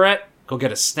cigarette, go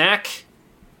get a snack.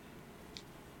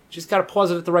 Just gotta pause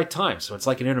it at the right time, so it's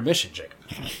like an intermission, Jacob.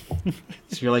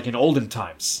 So you're like in olden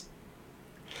times.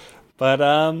 But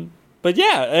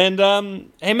yeah, and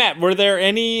hey Matt, were there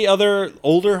any other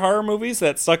older horror movies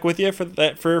that stuck with you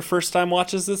for first time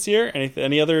watches this year?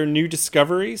 Any other new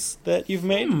discoveries that you've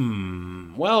made?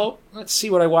 Well, let's see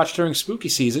what I watched during spooky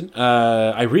season.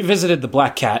 I revisited The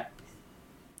Black Cat.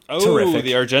 Oh, Terrific.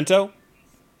 the Argento?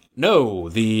 No,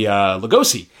 the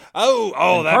Lugosi.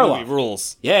 Oh, that Karloff. movie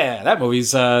rules. Yeah, that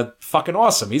movie's fucking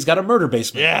awesome. He's got a murder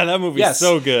basement. Yeah, that movie's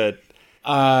so good.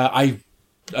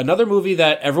 Another movie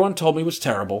that everyone told me was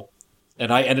terrible, and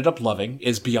I ended up loving,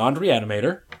 is Beyond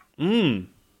Reanimator.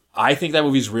 I think that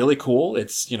movie's really cool.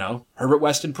 It's, Herbert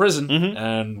West in prison,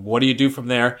 and what do you do from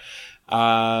there?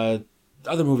 Other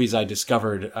movies I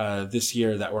discovered this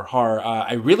year that were horror.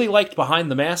 I really liked Behind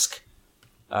the Mask,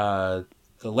 the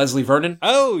Leslie Vernon.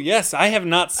 Oh, yes. I have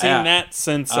not seen that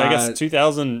since, I guess,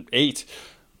 2008.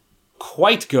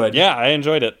 Quite good. Yeah, I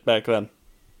enjoyed it back then.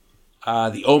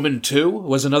 The Omen 2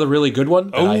 was another really good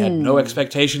one that I had no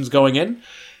expectations going in.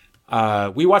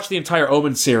 We watched the entire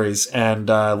Omen series, and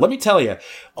let me tell you,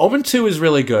 Omen 2 is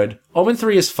really good. Omen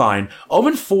 3 is fine.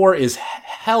 Omen 4 is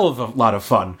hell of a lot of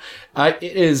fun. It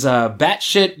is a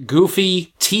batshit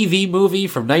goofy TV movie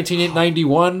from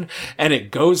 1991, and it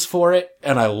goes for it,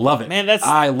 and I love it. Man,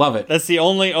 I love it. That's the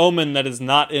only Omen that is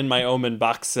not in my Omen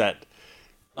box set.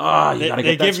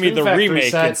 They give me the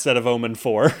remake instead of Omen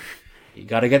 4. You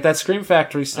gotta get that Scream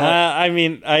Factory set.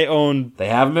 I own... They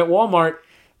have them at Walmart.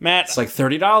 Matt, it's like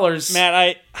 $30.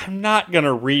 Matt, I'm not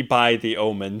gonna rebuy the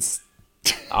Omens.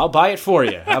 I'll buy it for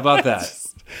you. How about that?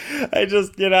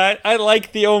 I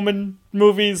like the Omen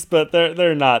movies, but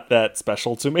they're not that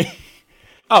special to me.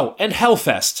 Oh, and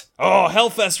Hellfest. Oh,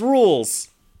 Hellfest rules.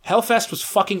 Hellfest was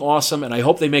fucking awesome, and I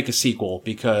hope they make a sequel,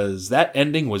 because that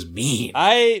ending was mean.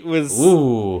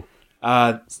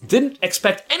 Didn't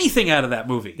expect anything out of that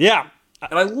movie. Yeah.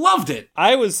 And I loved it.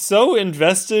 I was so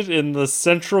invested in the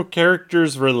central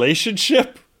character's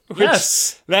relationship.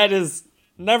 Yes. That is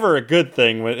never a good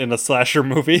thing in a slasher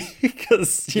movie,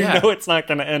 because you know it's not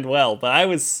going to end well. But I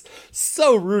was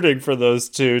so rooting for those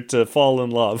two to fall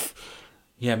in love.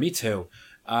 Yeah, me too.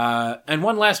 And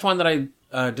one last one that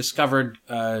I discovered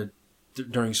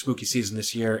during spooky season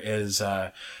this year is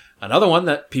another one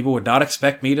that people would not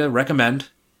expect me to recommend,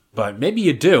 but maybe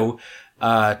you do.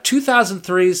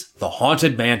 2003's The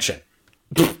Haunted Mansion.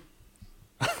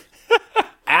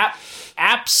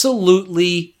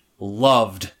 Absolutely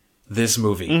loved this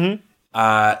movie.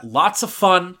 Lots of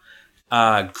fun,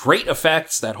 great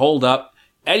effects that hold up.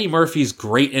 Eddie Murphy's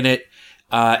great in it,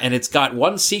 and it's got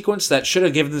one sequence that should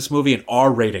have given this movie an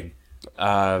R rating,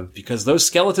 because those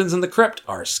skeletons in the crypt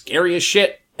are scary as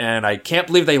shit. And I can't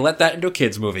believe they let that into a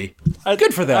kids' movie.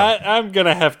 Good for them. I'm going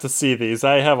to have to see these.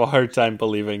 I have a hard time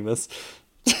believing this.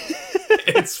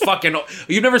 It's fucking...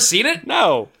 You've never seen it?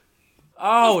 No.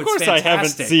 Oh, it's fantastic. Of course I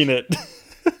haven't seen it.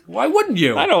 Why wouldn't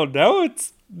you? I don't know.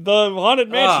 It's the Haunted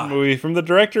Mansion movie from the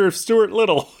director of Stuart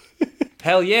Little.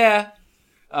 Hell yeah.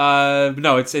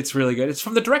 No, it's really good. It's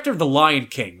from the director of The Lion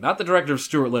King, not the director of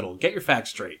Stuart Little. Get your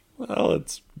facts straight. Well,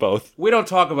 it's both. We don't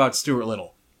talk about Stuart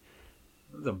Little.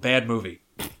 It's a bad movie.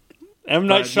 M.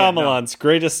 Night Shyamalan's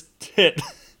greatest hit.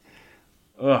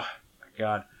 Oh, my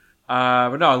God.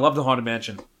 But no, I love The Haunted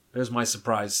Mansion. There's my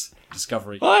surprise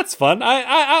discovery. Well, that's fun.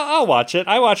 I'll watch it.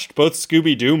 I watched both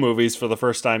Scooby-Doo movies for the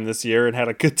first time this year and had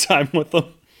a good time with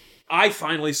them. I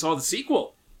finally saw the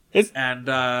sequel. And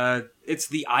it's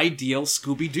the ideal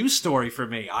Scooby-Doo story for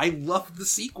me. I love the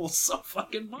sequel so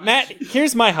fucking much. Matt,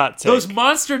 here's my hot take. Those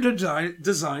monster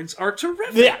designs are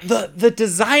terrific. Yeah, the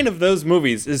design of those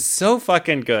movies is so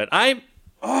fucking good.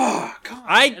 Oh,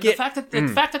 God. The fact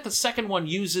that the second one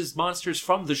uses monsters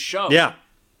from the show. Yeah.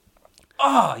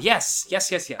 Oh, yes.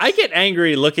 I get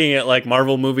angry looking at like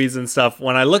Marvel movies and stuff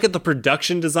when I look at the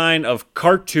production design of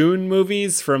cartoon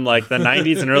movies from like the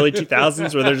 90s and early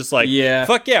 2000s where they're just like, Yeah.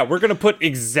 fuck yeah, we're going to put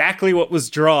exactly what was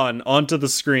drawn onto the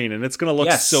screen and it's going to look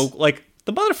Yes. so like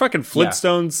the motherfucking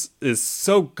Flintstones is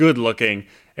so good looking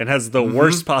and has the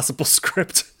worst possible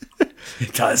script.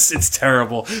 It does. It's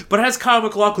terrible. But it has Kyle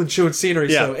MacLachlan chewing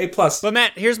scenery, Yeah. so A+. But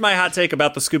Matt, here's my hot take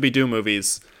about the Scooby-Doo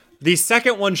movies. The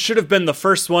second one should have been the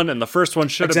first one, and the first one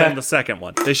should have been the second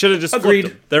one. They should have just Agreed.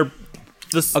 flipped them.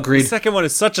 Agreed. The second one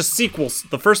is such a sequel.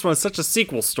 The first one is such a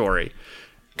sequel story.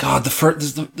 God,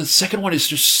 the second one is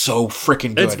just so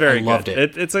freaking good. It's very I loved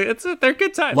good. it. They're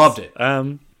good times. Loved it.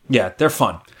 Yeah, they're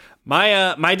fun.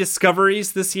 My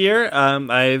discoveries this year,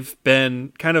 I've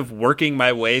been kind of working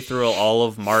my way through all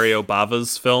of Mario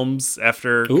Bava's films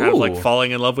after kind of like Ooh.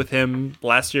 falling in love with him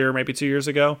last year, maybe 2 years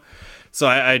ago. So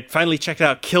I finally checked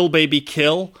out Kill Baby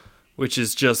Kill, which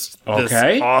is just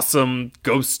this awesome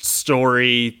ghost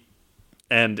story,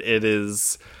 and it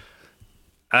is.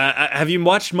 Have you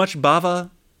watched much Bava?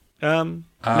 Matt?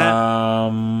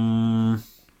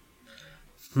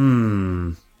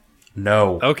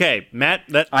 No. Okay, Matt.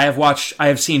 I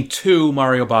have seen 2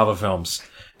 Mario Bava films,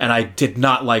 and I did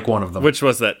not like one of them. Which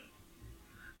was that?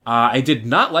 I did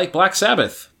not like Black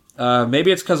Sabbath.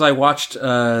 Maybe it's because I watched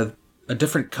a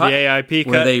different cut. The AIP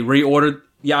where cut? they reordered.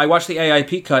 Yeah, I watched the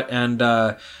AIP cut, and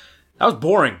that was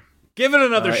boring. Give it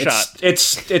another shot. It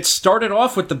started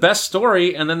off with the best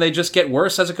story, and then they just get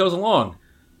worse as it goes along.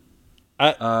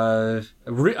 I'm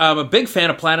a big fan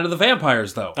of Planet of the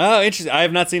Vampires, though. Oh, interesting. I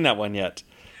have not seen that one yet.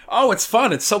 Oh, it's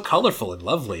fun. It's so colorful and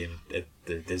lovely, and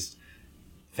there's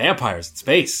vampires in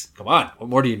space. Come on, what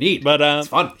more do you need? But it's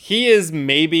fun. He is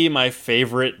maybe my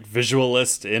favorite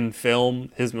visualist in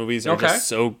film. His movies are just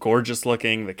so gorgeous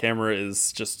looking. The camera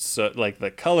is just so like the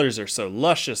colors are so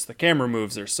luscious. The camera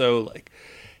moves are so like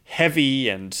heavy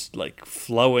and like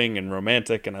flowing and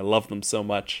romantic, and I love them so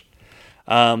much.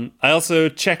 I also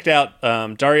checked out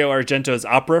Dario Argento's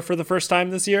Opera for the first time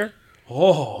this year.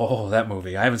 Oh, that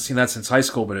movie. I haven't seen that since high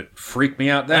school, but it freaked me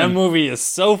out then. That movie is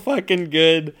so fucking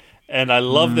good. And I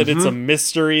love that it's a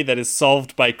mystery that is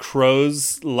solved by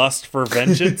Crow's lust for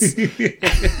vengeance.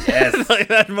 Yes. Like,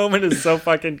 that moment is so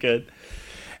fucking good.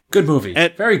 Good movie.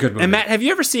 Very good movie. And Matt, have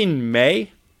you ever seen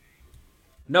May?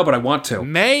 No, but I want to.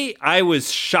 May, I was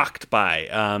shocked by.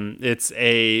 It's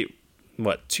a,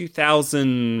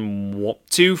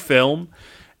 2002 film.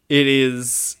 It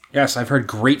is... Yes, I've heard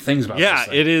great things about this Yeah,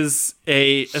 thing. it is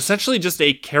essentially just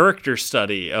a character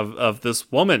study of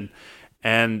this woman.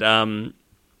 And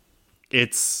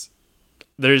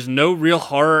there's no real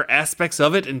horror aspects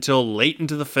of it until late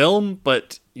into the film,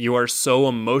 but you are so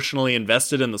emotionally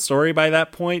invested in the story by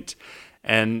that point,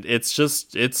 and it's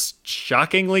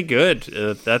shockingly good.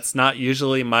 That's not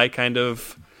usually my kind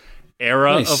of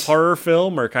era of horror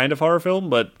film or kind of horror film,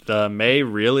 but May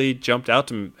really jumped out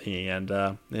to me, and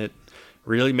it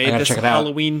really made this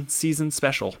Halloween season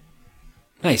special.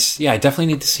 Nice. Yeah, I definitely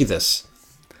need to see this.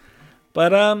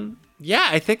 But yeah,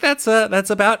 I think that's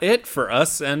about it for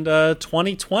us and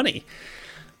 2020.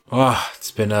 Oh, it's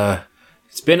been a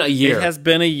year. It has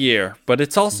been a year, but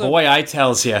it's also I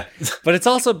tells you. but it's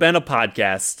also been a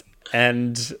podcast,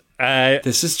 and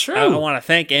this is true. I want to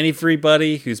thank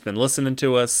everybody who's been listening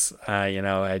to us.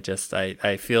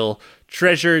 I feel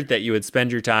treasured that you would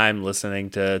spend your time listening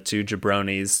to two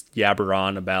jabronis yabber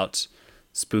on about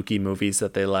spooky movies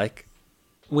that they like.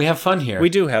 We have fun here. We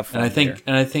do have fun,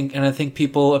 and I think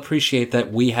people appreciate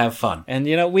that we have fun. And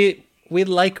we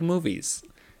like movies,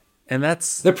 and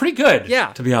they're pretty good.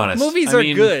 Yeah, to be honest, movies are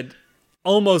good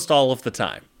almost all of the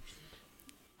time.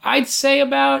 I'd say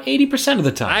about 80% of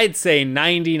the time. I'd say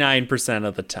 99%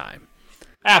 of the time.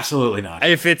 Absolutely not.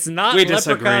 If it's not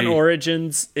Leprechaun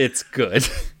Origins, it's good.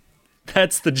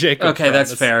 That's the Jacob. Okay, promise.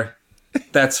 that's fair.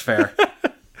 That's fair.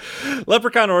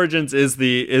 Leprechaun Origins is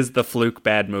the fluke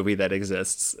bad movie that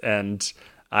exists, and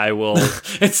I will.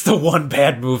 It's the one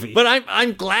bad movie. But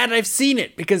I'm glad I've seen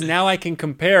it because now I can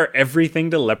compare everything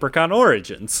to Leprechaun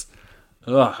Origins.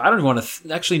 Ugh, I don't even want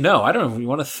to. Actually, no, I don't even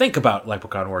want to think about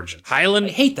Leprechaun Origins. I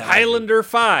hate that. Highlander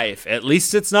 5. At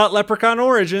least it's not Leprechaun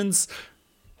Origins.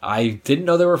 I didn't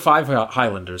know there were 5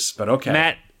 Highlanders, but okay.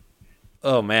 Matt.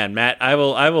 Oh man, Matt, I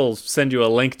will send you a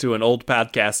link to an old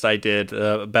podcast I did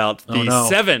about the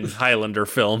 7 Highlander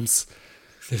films.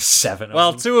 There's 7 of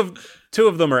well, them. two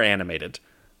of them are animated.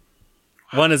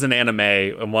 One is an anime,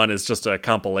 and one is just a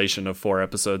compilation of 4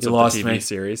 episodes of the TV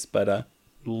series. But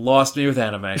lost me with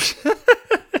anime.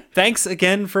 Thanks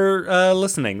again for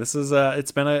listening. This is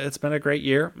it's been a great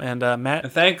year, and Matt,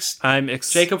 and thanks, I'm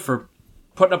Jacob for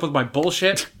putting up with my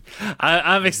bullshit.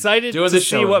 I'm excited Doing to this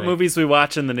show see with what me. movies we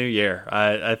watch in the new year.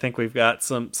 I think we've got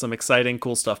some exciting,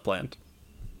 cool stuff planned.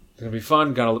 It's gonna be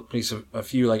fun. Got a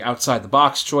few like outside the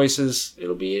box choices.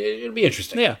 It'll be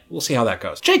interesting. Yeah. We'll see how that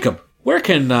goes. Jacob, where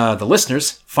can the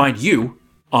listeners find you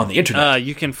on the internet?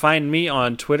 You can find me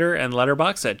on Twitter and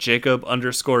Letterboxd at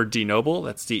Jacob_Denoble.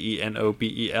 That's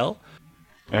DENOBEL.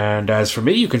 And as for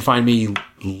me, you can find me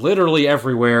literally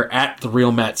everywhere at The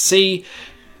Real Matt C.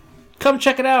 Come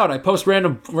check it out. I post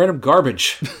random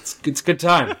garbage. It's a good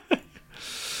time.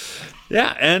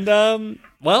 Yeah, and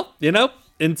well,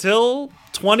 until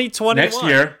 2021. Next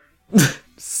year.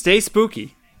 Stay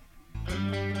spooky.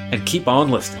 And keep on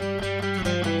listening.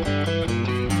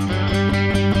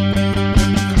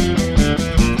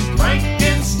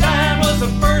 Frankenstein was the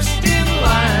first in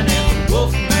line, and the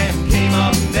Wolfman came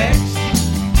up next.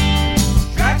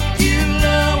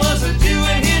 Dracula was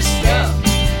doing his stuff,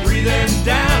 breathing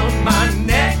down my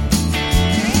neck.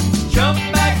 Jump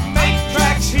back, make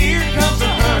tracks, here comes the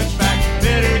hunchback,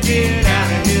 better get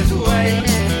out of his way.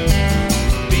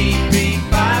 Beep, beep,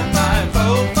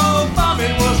 5544,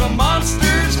 bombing was a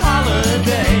monster's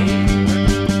holiday.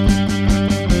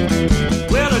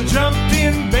 Well, I jumped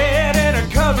in bed and I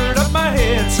covered up my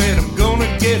head, said I'm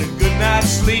gonna get a good night's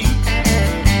sleep.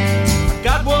 I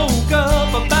got woke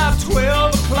up about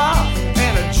 12 o'clock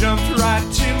and I jumped right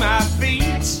to my feet.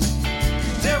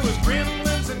 There was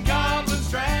gremlins and goblins,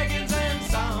 dragons and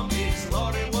zombies.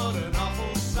 Lordy, what an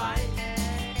awful sight.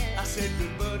 I said,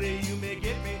 good buddy, you may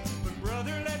get me